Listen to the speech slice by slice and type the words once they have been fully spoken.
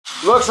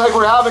Looks like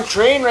we're having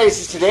train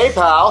races today,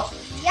 pal.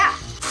 Yeah.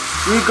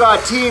 We've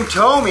got Team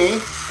Tomy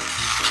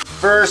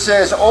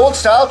versus Old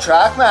Style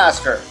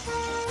Trackmaster.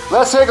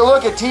 Let's take a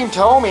look at Team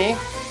Tomy.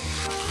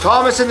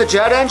 Thomas in the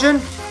jet engine,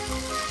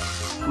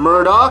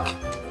 Murdoch,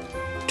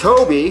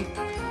 Toby,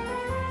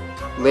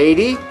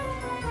 Lady,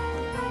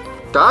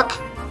 Duck,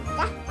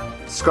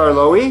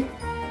 Scarloey,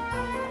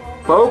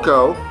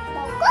 Boko,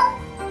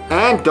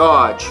 and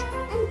Dodge.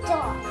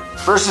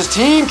 Versus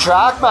Team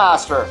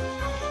Trackmaster.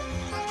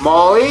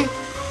 Molly,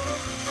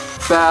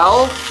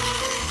 Belle,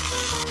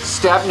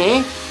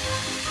 Stepney,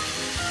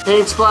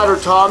 Paint Splatter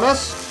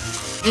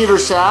Thomas, Peter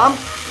Sam,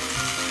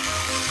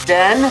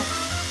 Den,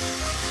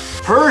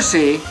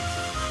 Percy,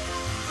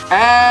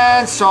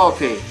 and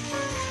Salty.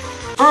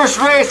 First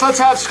race, let's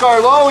have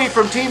Scarloey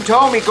from Team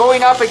Tomy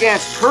going up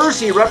against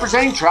Percy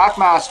representing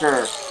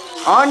Trackmaster.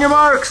 On your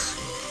marks,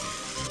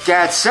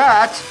 get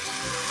set,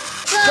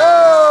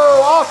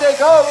 go! Off they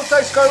go. Looks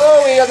like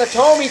Scarloey on the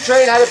Tomy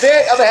train had a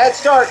bit of a head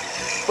start,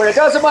 but it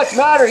doesn't much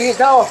matter. He's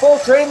now a full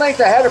train length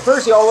ahead of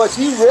Percy, although as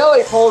he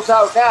really pulls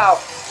out now.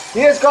 He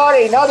has got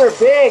another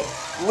big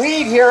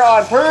lead here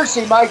on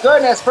Percy. My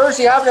goodness,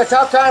 Percy having a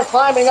tough time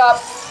climbing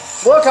up.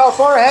 Look how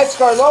far ahead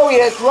Scarloey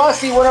is.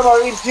 Rusty, one of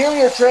our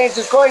interior trains,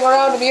 is going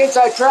around to the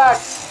inside track.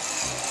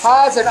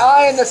 Has an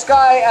eye in the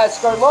sky as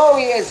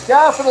Scarloey is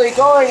definitely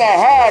going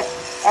ahead.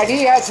 And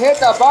he has hit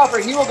the buffer.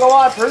 He will go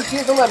on. Percy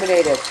is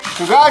eliminated.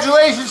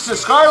 Congratulations to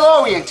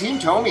Scarloey and Team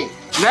Tomy.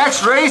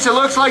 Next race, it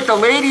looks like the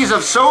ladies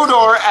of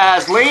Sodor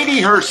as Lady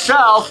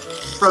herself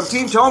from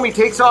Team Tomy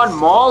takes on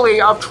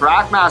Molly of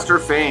Trackmaster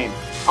fame.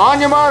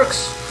 On your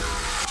marks,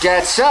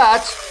 get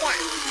set,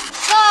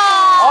 go!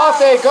 Off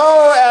they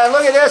go, and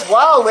look at this.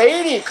 Wow,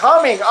 Lady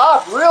coming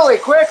up really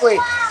quickly.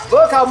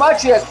 Look how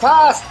much she has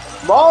passed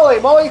Molly.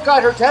 Molly's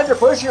got her tender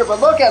push here,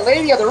 but look at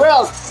Lady of the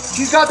Rails.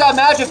 She's got that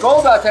magic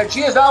gold dust, and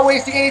she is not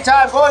wasting any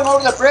time going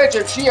over the bridge,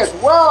 and she is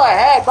well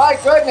ahead. My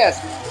goodness.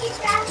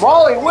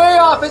 Molly way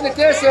off in the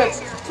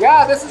distance.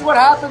 Yeah, this is what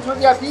happens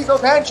when you have diesel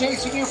 10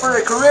 chasing you for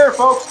a career,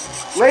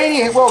 folks.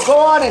 Lady will go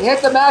on and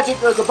hit the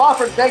magic or the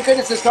buffer. Thank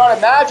goodness it's not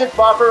a magic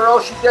buffer or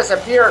else she'd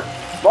disappear.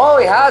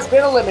 Molly has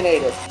been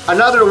eliminated.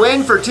 Another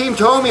win for Team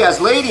Tomy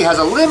as Lady has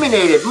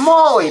eliminated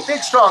Molly.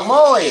 Big strong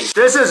Molly.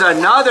 This is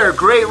another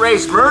great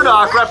race.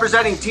 Murdoch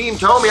representing Team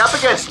Tomy up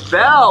against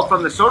Belle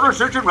from the Sodor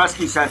Search and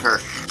Rescue Center.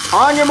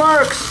 On your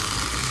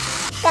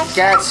marks.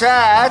 Get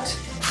set.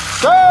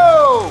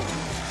 Go!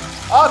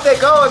 Off they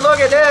go, and look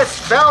at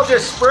this. Belle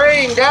just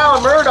spraying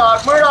down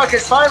Murdoch. Murdoch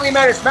has finally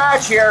met his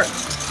match here.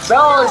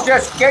 Belle is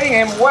just getting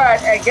him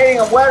wet and getting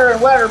him wetter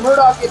and wetter.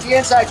 Murdoch is the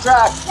inside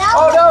track.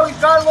 Oh no, he's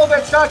got a little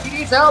bit stuck. He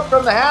needs help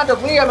from the hand of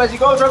Liam as he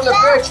goes over the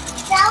bridge.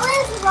 Belle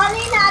is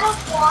running out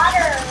of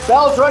water.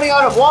 Belle's running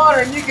out of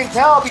water, and you can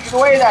tell because the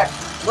way that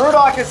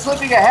Murdoch is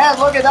slipping ahead.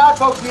 Look at that,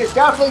 folks. He is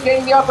definitely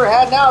getting the upper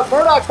hand now.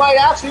 Murdoch might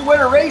actually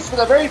win a race for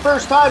the very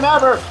first time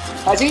ever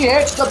as he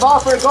hits the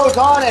buffer, goes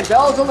on, and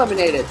Belle's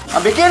eliminated.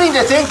 I'm beginning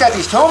to think that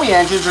these Tomy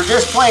engines are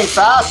just playing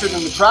faster than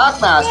the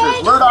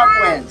Trackmasters. Murdoch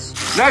wins.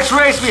 Next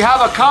race, we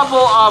have a couple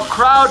of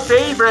crowd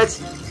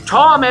favorites.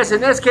 Thomas,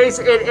 in this case,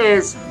 it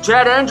is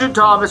Jet Engine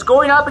Thomas,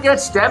 going up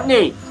against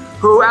Stepney,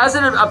 who,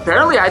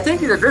 apparently, I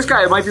think that this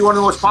guy might be one of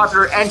the most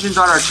popular engines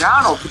on our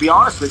channel, to be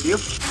honest with you.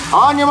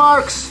 On your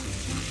marks,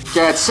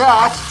 get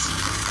set,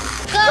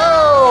 go!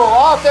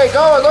 Off they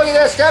go, and look at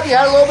this. Stepney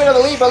had a little bit of a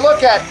lead, but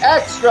look at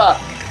extra.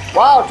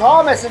 Wow,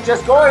 Thomas is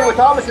just going with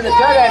Thomas in the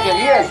jet engine.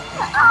 He is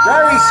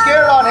very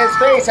scared on his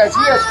face as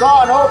he has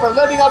gone over,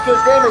 living up to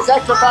his name. It's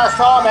extra fast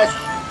Thomas.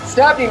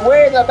 Stepney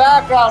way in the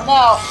background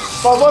now,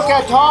 but look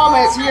at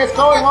Thomas. He is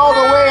going all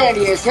the way and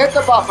he has hit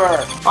the buffer.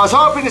 I was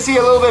hoping to see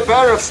a little bit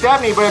better of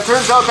Stepney, but it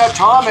turns out that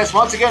Thomas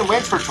once again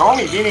wins for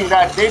Tomy, meaning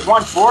that they've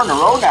won 4 in a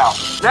row now.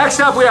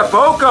 Next up we have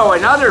Boko,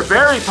 another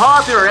very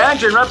popular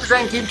engine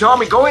representing Team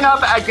Tomy, going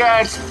up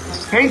against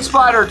Paint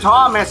Splatter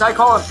Thomas. I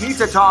call him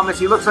Pizza Thomas.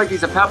 He looks like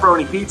he's a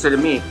pepperoni pizza to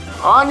me.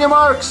 On your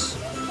marks,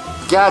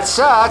 get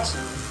set,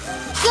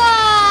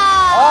 go!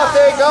 Off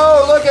they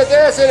go. Look at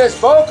this. It is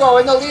Boko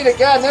in the lead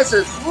again. This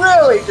is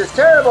really just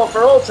terrible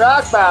for old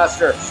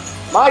Trackmaster.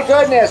 My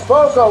goodness,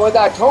 Boko with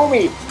that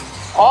Tomy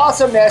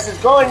awesomeness is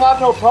going up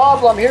no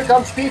problem. Here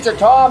comes Pizza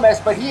Thomas,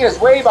 but he is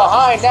way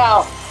behind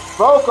now.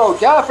 Boko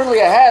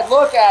definitely ahead.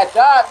 Look at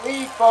that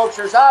lead, folks.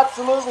 There's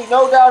absolutely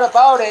no doubt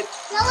about it.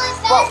 Now look,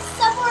 there's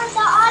someone in the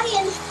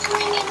audience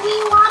screaming,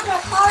 we want our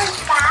cars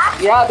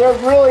back. Yeah, they're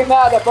really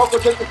mad that Boko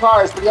took the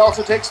cars, but he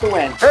also takes the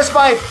win. This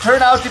might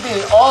turn out to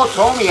be all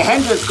Tomy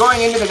engines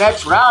going into the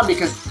next round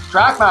because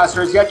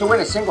Trackmaster has yet to win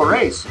a single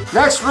race.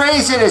 Next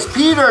race, it is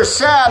Peter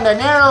Sam, the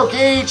narrow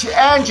gauge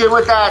engine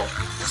with that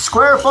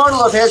square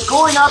funnel of his,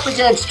 going up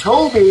against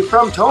Toby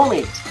from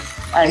Tomy.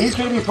 And he's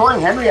going to be pulling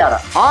Henrietta.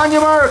 On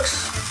your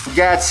marks,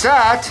 get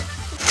set,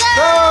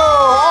 go!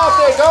 Off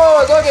they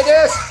go, look at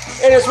this.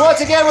 It is once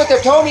again with the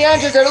Tomy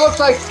engines, and it looks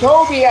like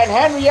Toby and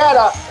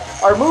Henrietta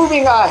are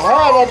moving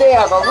ahead, and they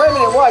have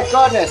eliminated, my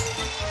goodness.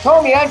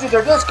 Tomy engines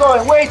are just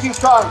going way too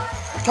strong.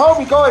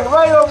 Toby going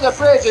right over the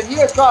bridge, and he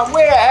has gone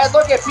way ahead.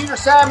 Look at Peter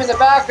Sam in the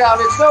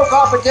background. It's no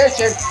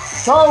competition.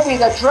 Tomy,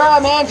 the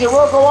tram engine,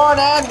 will go on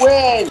and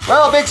win.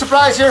 Well, big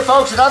surprise here,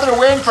 folks. Another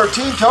win for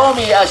Team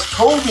Tomy as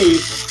Toby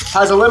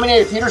has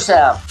eliminated Peter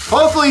Sam.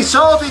 Hopefully,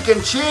 Salty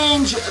can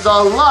change the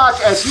luck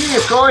as he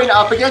is going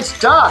up against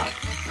Duck.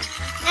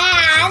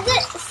 And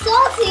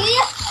Salty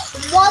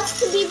wants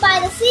to be by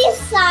the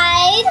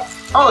seaside,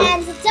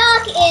 and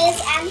Duck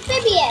is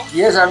amphibious.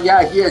 He is,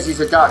 yeah, he is. He's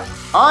a duck.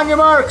 On your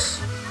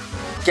marks,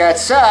 get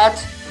set,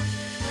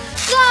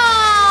 go!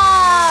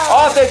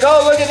 Off they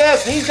go. Look at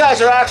this. These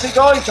guys are actually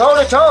going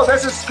toe-to-toe.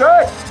 This is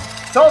good.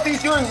 Salty's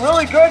doing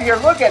really good here.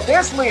 Look at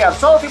this, Liam.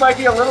 Salty might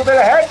be a little bit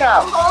ahead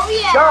now. Oh,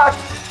 yeah. Duck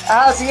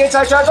has the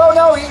inside shot. Oh,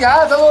 no, he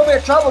has a little bit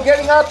of trouble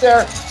getting up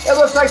there. It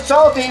looks like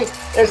Salty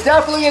is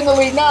definitely in the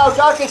lead now.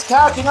 Duck is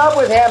catching up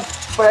with him,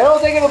 but I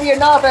don't think it'll be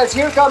enough as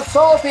here comes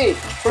Salty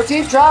for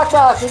Team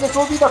Trackmaster. This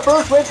will be the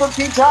first win from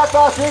Team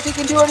Trackmaster if he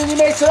can do it, and he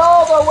makes it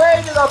all the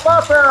way to the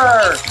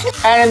buffer.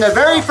 And in the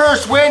very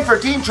first win for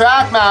Team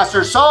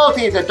Trackmaster,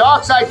 Salty, the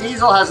Dockside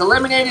Diesel, has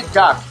eliminated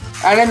Duck.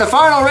 And in the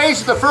final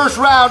race of the first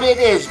round, it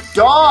is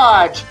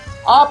Dodge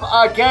up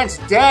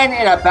against Den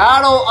in a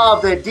battle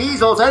of the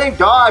Diesels. I think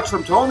Dodge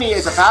from Tomy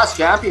is a past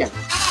champion.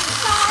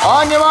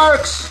 On your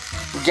marks,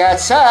 get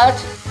set,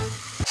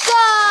 go!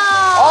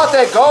 Off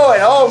they go,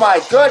 and oh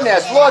my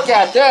goodness, look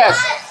at this.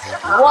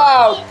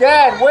 Wow,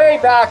 Den way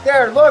back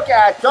there. Look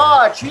at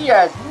Dodge. He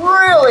is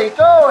really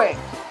going.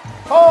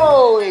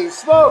 Holy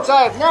smokes,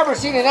 I have never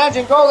seen an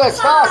engine go this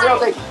fast. I don't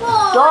think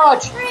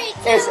Dodge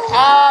is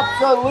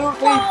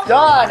absolutely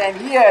done, and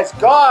he has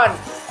gone.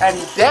 And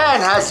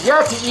Den has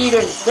yet to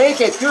even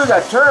make it through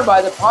the turn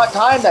by the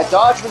time that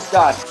Dodge was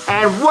done.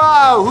 And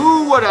wow,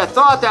 who would have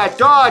thought that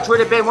Dodge would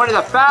have been one of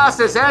the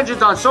fastest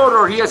engines on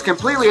Sodor? He has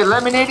completely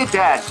eliminated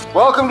Den.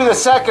 Welcome to the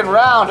second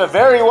round, a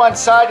very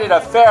one-sided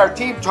affair.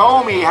 Team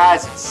Tomy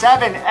has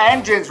 7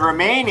 engines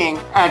remaining,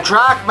 and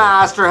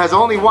Trackmaster has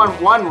only won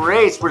 1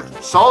 race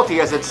with Salty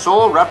as its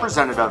sole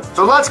representative.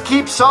 So let's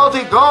keep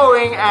Salty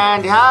going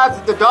and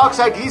have the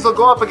Dockside Diesel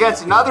go up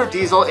against another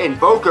Diesel in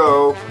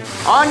Boko.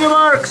 On your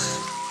marks,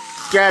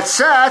 get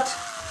set,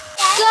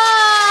 go!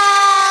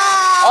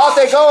 Off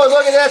they go, and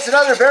look at this,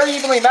 another very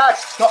evenly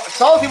matched.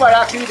 Salty might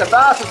actually be the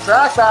fastest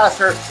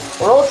Trackmaster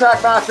or old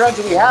Trackmaster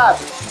engine we have.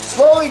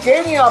 Slowly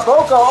gaining on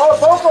Boko. Oh,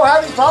 Boko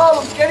having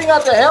problems getting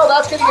up the hill.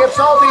 That's going to give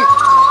Salty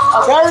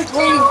a very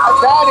clean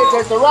advantage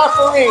as the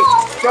referee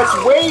gets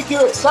way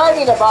too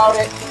excited about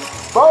it.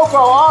 Boko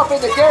off in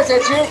the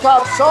distance. Here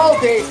comes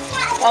Salty.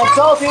 And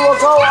Salty will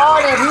go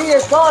on, and he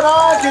has gone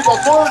on to the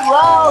third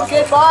round.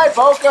 Goodbye,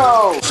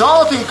 Boko.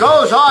 Salty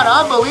goes on.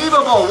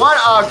 Unbelievable. What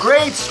a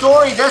great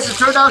story this has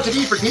turned out to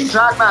be for Team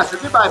Trackmaster.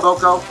 Goodbye,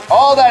 Boko.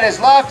 All that is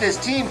left is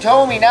Team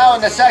Tomy now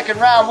in the second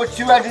round. Which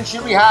 2 engines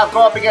should we have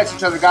go up against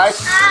each other, guys?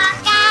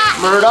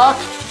 Murdoch,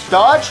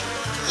 Dodge?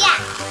 Yeah.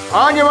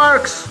 On your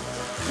marks.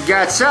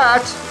 Get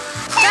set.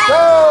 Go!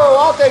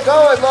 Off they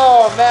go, and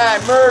oh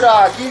man,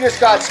 Murdoch, he just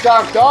got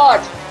skunked.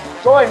 Dodge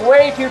going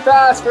way too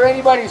fast for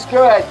anybody's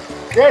good.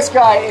 This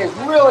guy is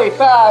really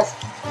fast.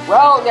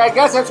 Well, I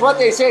guess that's what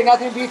they say.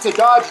 Nothing beats a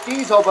Dodge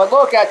Diesel, but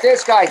look at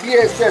this guy. He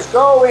is just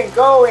going,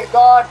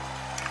 gone.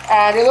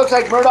 And it looks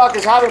like Murdoch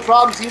is having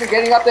problems even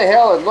getting up the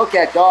hill. And look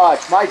at Dodge.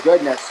 My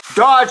goodness.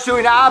 Dodge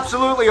doing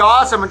absolutely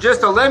awesome and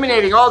just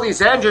eliminating all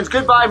these engines.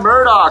 Goodbye,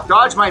 Murdoch.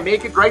 Dodge might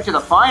make it right to the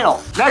final.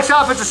 Next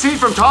up, it's a scene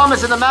from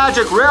Thomas and the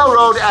Magic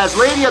Railroad as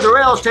Lady of the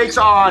Rails takes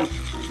on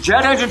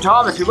Jet Engine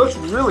Thomas, who looks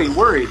really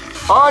worried.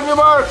 On your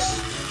marks,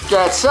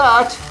 get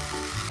set,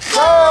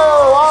 go!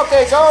 Off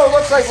they go.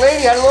 Looks like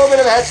Lady had a little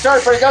bit of a head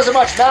start, but it doesn't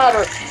much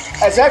matter.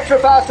 As extra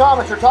fast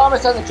Thomas, or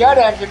Thomas on the Jet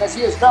Engine, as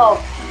he is known,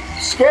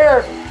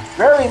 scared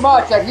very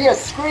much that he is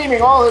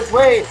screaming all his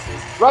way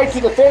right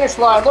to the finish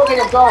line. Look at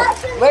him go.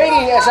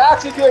 Lady is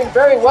actually doing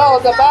very well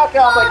in the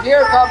background, but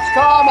here comes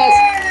Thomas,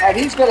 and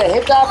he's going to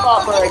hit that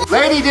bumper.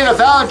 Lady did a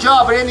valid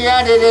job, but in the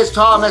end, it is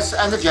Thomas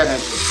and the Jet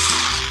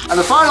Engine. And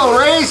the final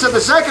race of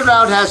the second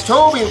round has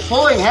Toby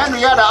pulling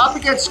Henrietta up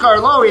against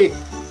Skarloey,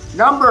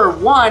 number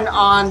 1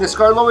 on the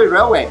Skarloey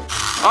Railway.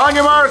 On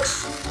your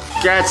marks,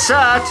 get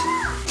set,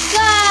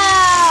 go!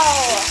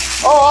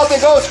 Oh, off they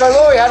go.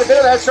 Skarloey had a bit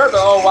of a head start,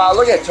 but oh wow,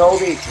 look at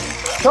Toby.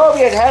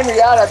 Toby and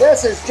Henrietta,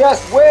 this is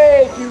just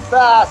way too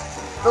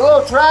fast. The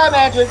little tram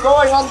engine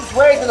going on its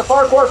way to the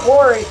Farquhar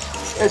Quarry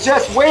is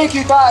just way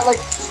too fast. Like,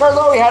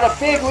 Skarloey had a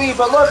big lead,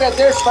 but look at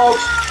this,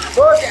 folks.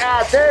 Look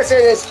at this.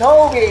 It is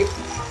Toby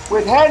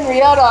with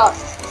Henrietta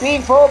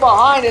being pulled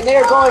behind, and they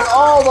are going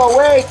all the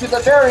way to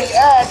the very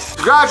end.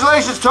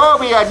 Congratulations,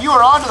 Toby, and you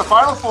are on to the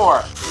Final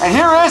Four. And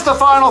here is the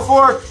Final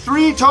Four.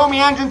 3 Tomy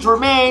engines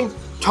remain.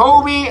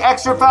 Toby,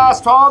 Extra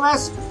Fast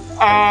Thomas,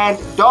 and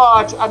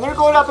Dodge, and they're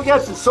going up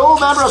against the sole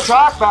member of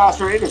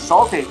Trackmaster. It is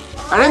Salty.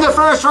 And in the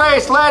first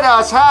race, let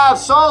us have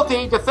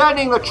Salty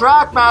defending the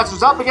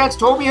Trackmasters up against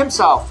Toby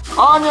himself.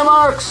 On your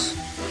marks,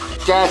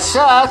 get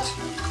set,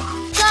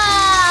 go!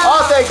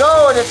 Off they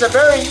go, and it's a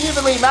very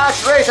evenly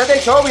matched race. I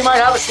think Toby might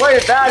have a slight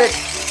advantage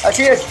as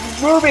he is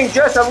moving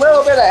just a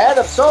little bit ahead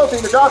of Salty,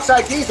 the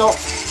Dockside Diesel.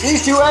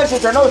 These 2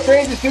 engines are no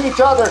strangers to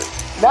each other.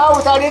 Now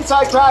with that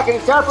inside track, and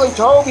it's definitely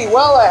Toby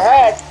well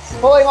ahead.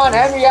 Pulling on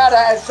Henrietta,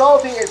 and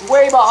Salty is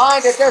way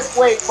behind at this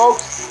weight,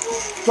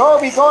 folks.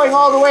 Toby going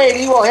all the way, and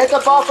he will hit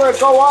the buffer and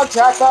go on.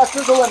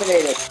 Trackmaster's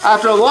eliminated.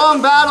 After a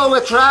long battle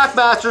with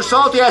Trackmaster,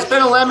 Salty has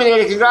been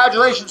eliminated.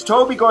 Congratulations,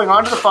 Toby, going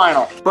on to the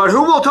final. But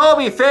who will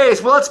Toby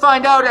face? Well, let's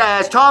find out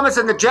as Thomas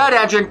and the jet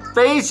engine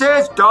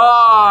faces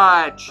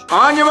Dodge.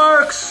 On your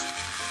marks,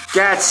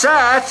 get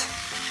set,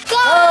 Go!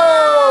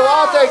 oh,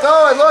 off they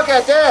go, and look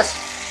at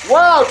this.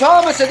 Wow,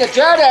 Thomas and the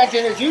jet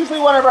engine is usually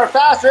one of our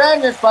faster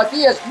engines, but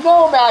he is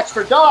no match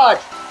for Dodge.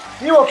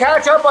 He will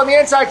catch up on the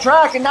inside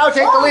track and now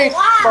take the lead.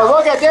 Wow. But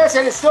look at this,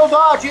 it is still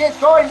Dodge. He is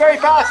going very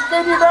fast. It's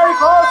going to be very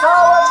close.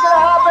 Oh, what's going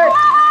to happen?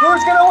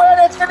 Who's going to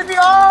win? It's going to be,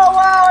 oh,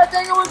 wow, I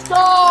think it was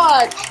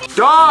Dodge.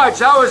 Dodge,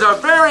 that was a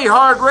very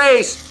hard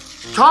race.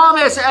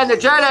 Thomas and the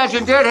jet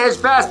engine did his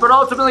best, but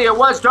ultimately it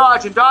was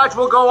Dodge, and Dodge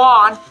will go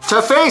on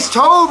to face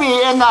Toby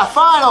in the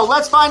final.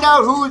 Let's find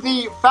out who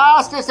the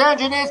fastest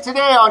engine is today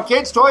on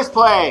Kids Toys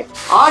Play.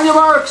 On your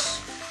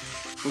marks,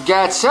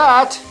 get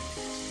set,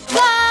 Go!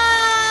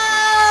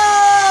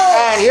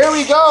 and here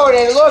we go, and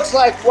it looks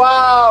like,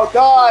 wow,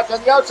 Dodge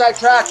on the outside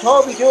track,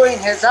 Toby doing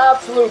his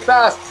absolute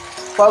best.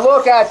 But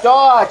look at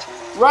Dodge,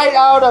 right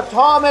out of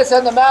Thomas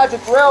and the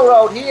Magic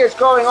Railroad, he is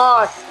going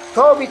on.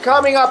 Toby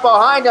coming up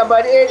behind him,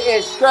 but it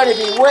is going to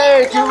be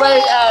way too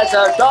late as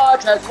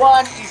Dodge has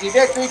won. Easy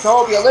victory,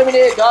 Toby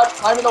eliminated, Dodge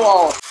climbing the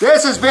wall.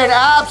 This has been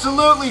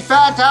absolutely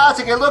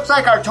fantastic. It looks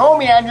like our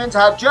Tomy engines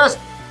have just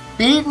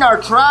beaten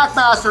our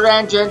Trackmaster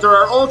engines, or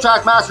our old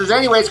Trackmasters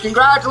anyways.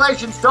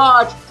 Congratulations,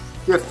 Dodge,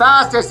 the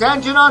fastest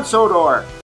engine on Sodor.